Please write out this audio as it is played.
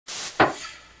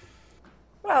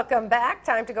Welcome back.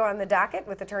 Time to go on the docket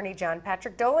with attorney John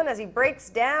Patrick Dolan as he breaks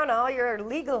down all your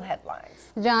legal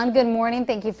headlines. John, good morning.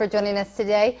 Thank you for joining us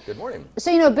today. Good morning.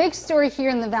 So, a big story here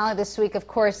in the Valley this week, of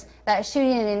course, that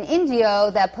shooting in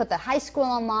Indio that put the high school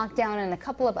on lockdown and a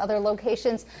couple of other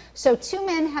locations. So 2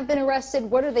 men have been arrested.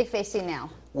 What are they facing now?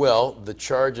 Well, the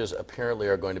charges apparently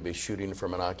are going to be shooting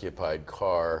from an occupied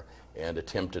car and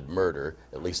attempted murder.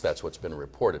 At least that's what's been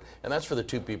reported. And that's for the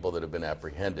 2 people that have been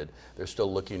apprehended. They're still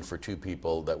looking for 2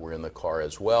 people that were in the car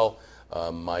as well.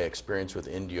 My experience with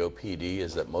Indio PD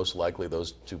is that most likely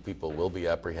those 2 people will be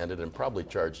apprehended and probably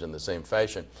charged in the same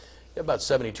fashion. You have about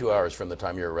 72 hours from the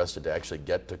time you're arrested to actually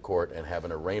get to court and have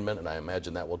an arraignment, and I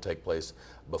imagine that will take place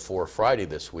before Friday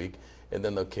this week, and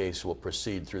then the case will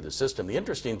proceed through the system. The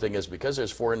interesting thing is, because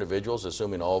there's 4 individuals,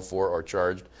 assuming all 4 are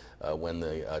charged when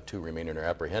the 2 remaining are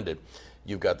apprehended,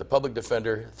 you've got the public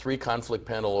defender, 3 conflict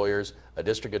panel lawyers, a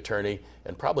district attorney,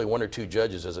 and probably 1 or 2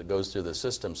 judges as it goes through the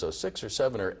system. So 6 or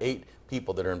 7 or 8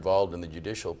 people that are involved in the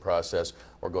judicial process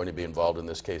are going to be involved in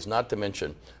this case, not to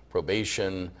mention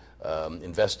probation,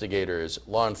 investigators,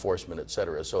 law enforcement,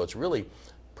 etc. So it's really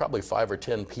probably 5 or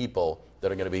 10 people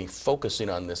that are going to be focusing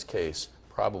on this case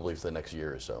probably for the next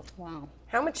year or so. Wow.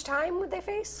 How much time would they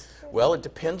face? Well, it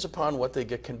depends upon what they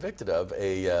get convicted of.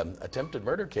 A attempted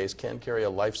murder case can carry a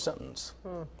life sentence.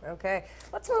 Okay.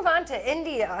 Let's move on to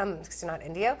Indio, not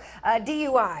Indio,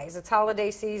 DUIs. It's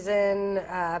holiday season.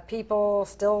 People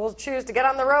still choose to get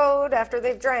on the road after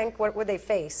they've drank. What would they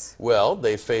face? Well,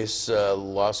 they face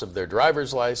loss of their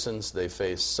driver's license. They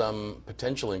face some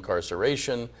potential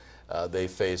incarceration. They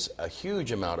face a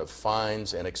huge amount of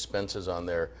fines and expenses on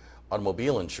their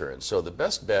automobile insurance. So the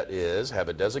best bet is have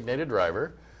a designated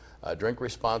driver, drink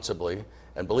responsibly,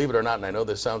 and believe it or not, and I know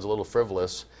this sounds a little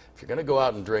frivolous, if you're going to go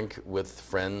out and drink with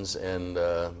friends and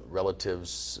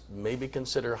relatives, maybe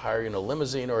consider hiring a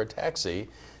limousine or a taxi,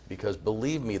 because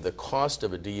believe me, the cost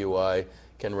of a DUI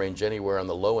can range anywhere on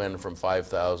the low end from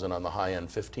 $5,000, on the high end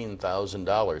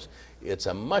 $15,000. It's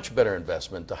a much better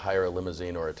investment to hire a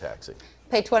limousine or a taxi.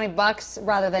 Pay $20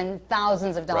 rather than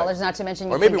thousands of dollars, Right. Not to mention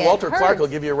you or maybe can Walter get Clark hurt. will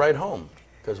give you a ride home,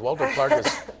 because Walter Clark is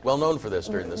well known for this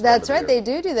during this That's time of right,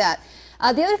 the year. they do that.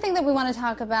 The other thing that we want to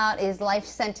talk about is life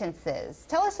sentences.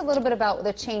 Tell us a little bit about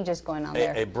the changes going on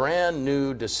there. A brand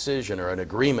new decision or an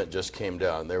agreement just came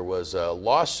down. There was a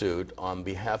lawsuit on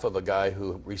behalf of a guy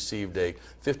who received a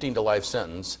 15 to life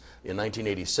sentence in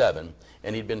 1987,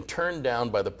 and he'd been turned down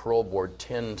by the parole board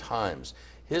 10 times.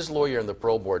 His lawyer and the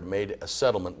parole board made a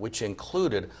settlement which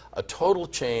included a total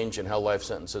change in how life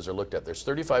sentences are looked at. There's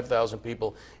 35,000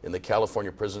 people in the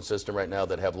California prison system right now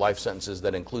that have life sentences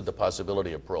that include the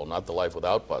possibility of parole, not the life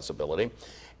without possibility.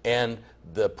 And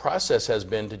the process has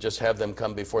been to just have them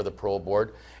come before the parole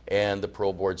board, and the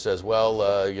parole board says, well,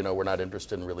 we're not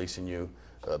interested in releasing you,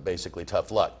 basically tough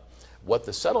luck. What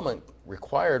the settlement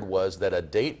required was that a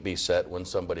date be set when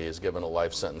somebody is given a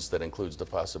life sentence that includes the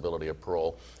possibility of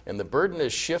parole, and the burden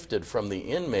is shifted from the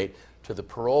inmate to the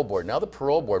parole board. Now the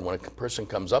parole board, when a person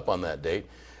comes up on that date,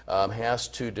 has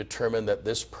to determine that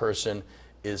this person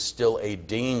is still a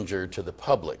danger to the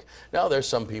public. Now there's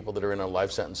some people that are in on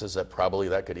life sentences that probably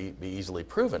that could be easily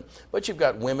proven, but you've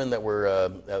got women that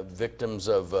were victims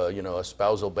of a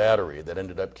spousal battery that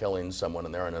ended up killing someone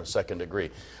and they're in a 2nd degree.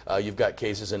 You've got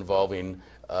cases involving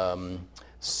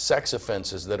sex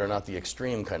offenses that are not the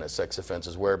extreme kind of sex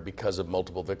offenses where because of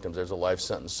multiple victims there's a life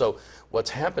sentence. So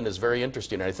what's happened is very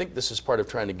interesting, and I think this is part of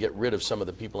trying to get rid of some of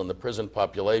the people in the prison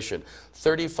population.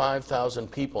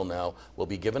 35,000 people now will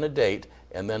be given a date,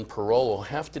 and then parole will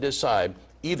have to decide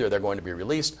either they're going to be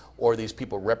released or these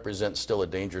people represent still a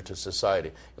danger to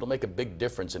society. It'll make a big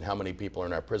difference in how many people are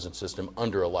in our prison system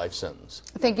under a life sentence.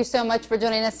 Thank you so much for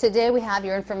joining us today. We have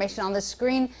your information on the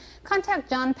screen. Contact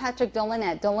John Patrick Dolan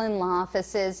at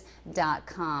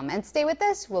dolanlawoffices.com. And stay with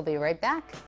us. We'll be right back.